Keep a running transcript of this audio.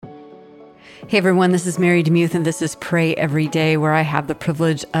Hey everyone, this is Mary DeMuth, and this is Pray Every Day, where I have the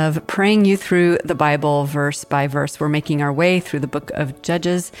privilege of praying you through the Bible verse by verse. We're making our way through the book of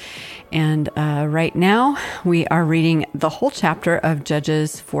Judges, and right now we are reading the whole chapter of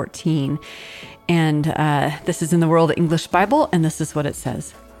Judges 14. And this is in the World English Bible, and this is what it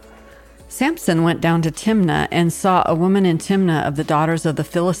says. Samson went down to Timnah and saw a woman in Timnah of the daughters of the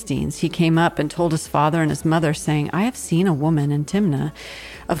Philistines. He came up and told his father and his mother, saying, I have seen a woman in Timnah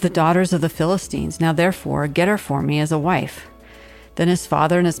of the daughters of the Philistines. Now therefore, get her for me as a wife. Then his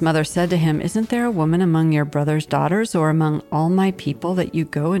father and his mother said to him, Isn't there a woman among your brother's daughters or among all my people that you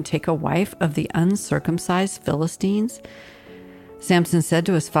go and take a wife of the uncircumcised Philistines? Samson said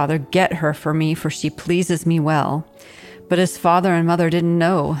to his father, Get her for me, for she pleases me well. But his father and mother didn't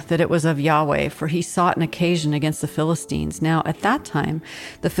know that it was of Yahweh, for he sought an occasion against the Philistines. Now at that time,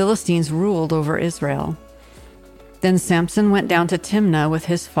 the Philistines ruled over Israel. Then Samson went down to Timnah with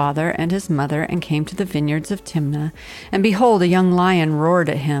his father and his mother and came to the vineyards of Timnah. And behold, a young lion roared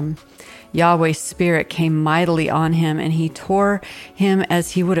at him. Yahweh's spirit came mightily on him, and he tore him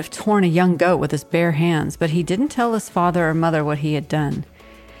as he would have torn a young goat with his bare hands. But he didn't tell his father or mother what he had done.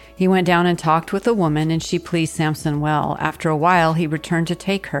 He went down and talked with the woman, and she pleased Samson well. After a while, he returned to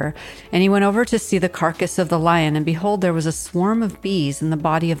take her, and he went over to see the carcass of the lion, and behold, there was a swarm of bees in the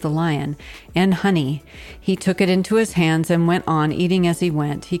body of the lion, and honey. He took it into his hands and went on, eating as he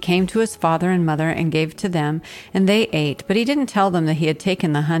went. He came to his father and mother and gave to them, and they ate, but he didn't tell them that he had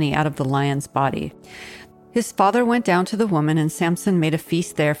taken the honey out of the lion's body. His father went down to the woman, and Samson made a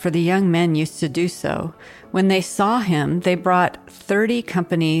feast there, for the young men used to do so. When they saw him, they brought 30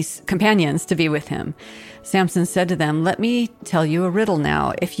 companions to be with him. Samson said to them, Let me tell you a riddle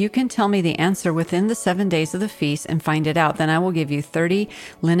now. If you can tell me the answer within the 7 days of the feast and find it out, then I will give you 30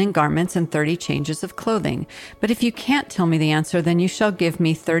 linen garments and 30 changes of clothing. But if you can't tell me the answer, then you shall give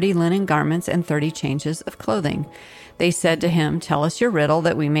me 30 linen garments and 30 changes of clothing. They said to him, Tell us your riddle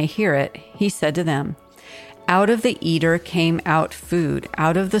that we may hear it. He said to them, Out of the eater came out food.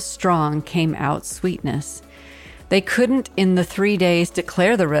 Out of the strong came out sweetness. They couldn't in the 3 days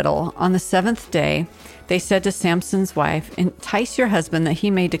declare the riddle. On the 7th day, they said to Samson's wife, Entice your husband that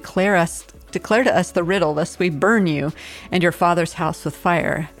he may declare to us the riddle, lest we burn you and your father's house with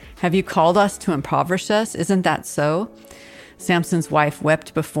fire. Have you called us to impoverish us? Isn't that so? Samson's wife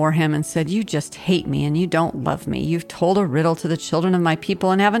wept before him and said, You just hate me and you don't love me. You've told a riddle to the children of my people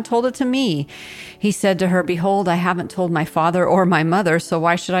and haven't told it to me. He said to her, Behold, I haven't told my father or my mother, so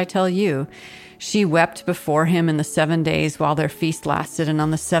why should I tell you? She wept before him in the 7 days while their feast lasted, and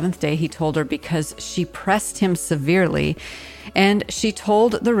on the 7th day he told her, because she pressed him severely. And she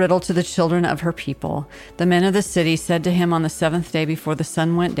told the riddle to the children of her people. The men of the city said to him on the 7th day before the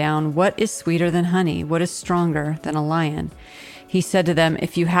sun went down, What is sweeter than honey? What is stronger than a lion? He said to them,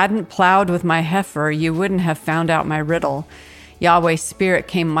 If you hadn't plowed with my heifer, you wouldn't have found out my riddle. Yahweh's spirit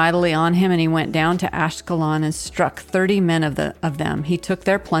came mightily on him, and he went down to Ashkelon and struck 30 men of them. He took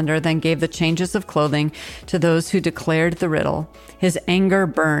their plunder, then gave the changes of clothing to those who declared the riddle. His anger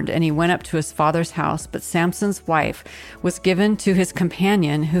burned, and he went up to his father's house, but Samson's wife was given to his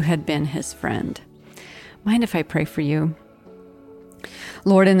companion who had been his friend. Mind if I pray for you?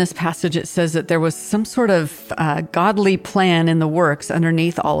 Lord, in this passage, it says that there was some sort of godly plan in the works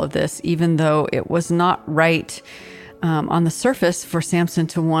underneath all of this, even though it was not right on the surface for Samson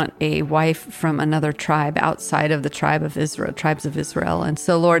to want a wife from another tribe outside of the tribes of Israel. And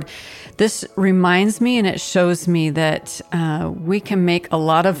so, Lord, this reminds me and it shows me that we can make a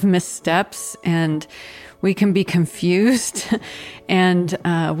lot of missteps and we can be confused and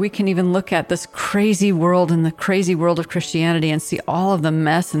we can even look at this crazy world and the crazy world of Christianity and see all of the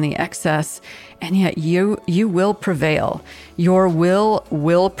mess and the excess. And yet you will prevail. Your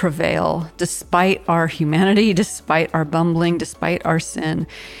will prevail despite our humanity, despite our bumbling, despite our sin.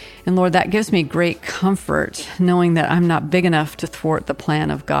 And Lord, that gives me great comfort knowing that I'm not big enough to thwart the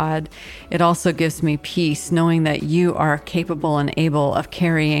plan of God. It also gives me peace knowing that you are capable and able of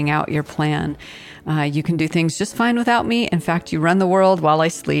carrying out your plan. You can do things just fine without me. In fact, you run the world while I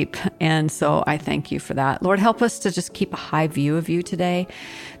sleep. And so I thank you for that. Lord, help us to just keep a high view of you today,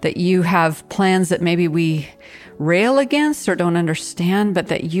 that you have plans that maybe we rail against or don't understand, but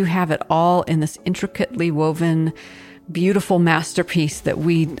that you have it all in this intricately woven, beautiful masterpiece that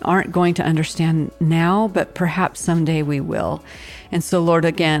we aren't going to understand now, but perhaps someday we will. And so, Lord,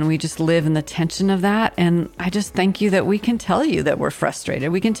 again, we just live in the tension of that. And I just thank you that we can tell you that we're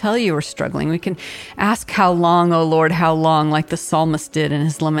frustrated. We can tell you we're struggling. We can ask, how long, oh Lord, how long, like the psalmist did in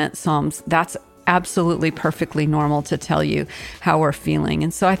his lament psalms. That's absolutely perfectly normal to tell you how we're feeling.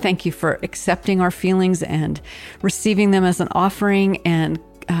 And so I thank you for accepting our feelings and receiving them as an offering and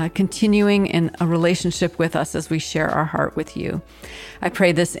continuing in a relationship with us as we share our heart with you. I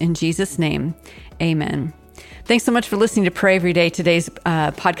pray this in Jesus' name. Amen. Thanks so much for listening to Pray Every Day. Today's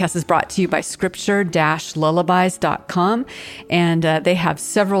podcast is brought to you by scripture-lullabies.com. And they have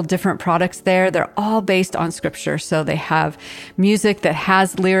several different products there. They're all based on scripture. So they have music that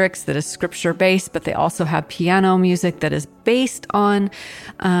has lyrics that is scripture-based, but they also have piano music that is based on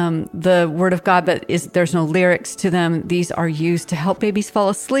the Word of God, but there's no lyrics to them. These are used to help babies fall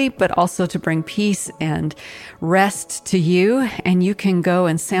asleep, but also to bring peace and rest to you. And you can go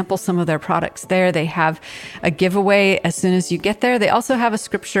and sample some of their products there. They have a giveaway as soon as you get there. They also have a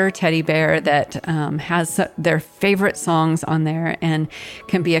scripture teddy bear that has their favorite songs on there and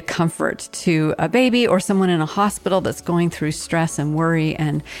can be a comfort to a baby or someone in a hospital that's going through stress and worry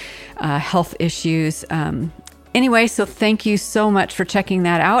and health issues. Anyway, so thank you so much for checking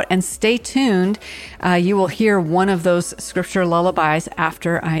that out, and stay tuned. You will hear one of those scripture lullabies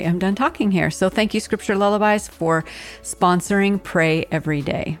after I am done talking here. So thank you, Scripture Lullabies, for sponsoring Pray Every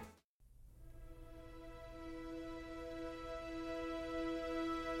Day.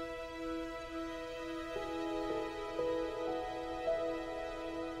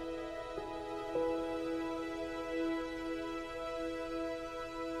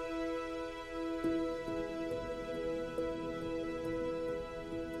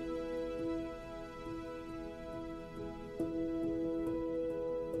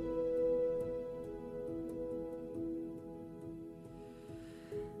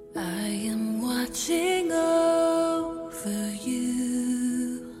 I am watching over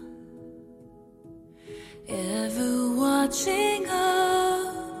you, ever watching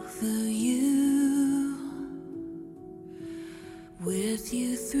over you, with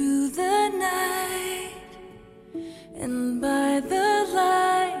you through the night and by the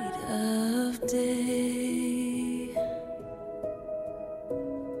light of day.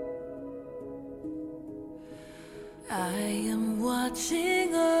 I am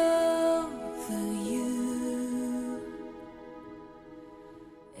watching over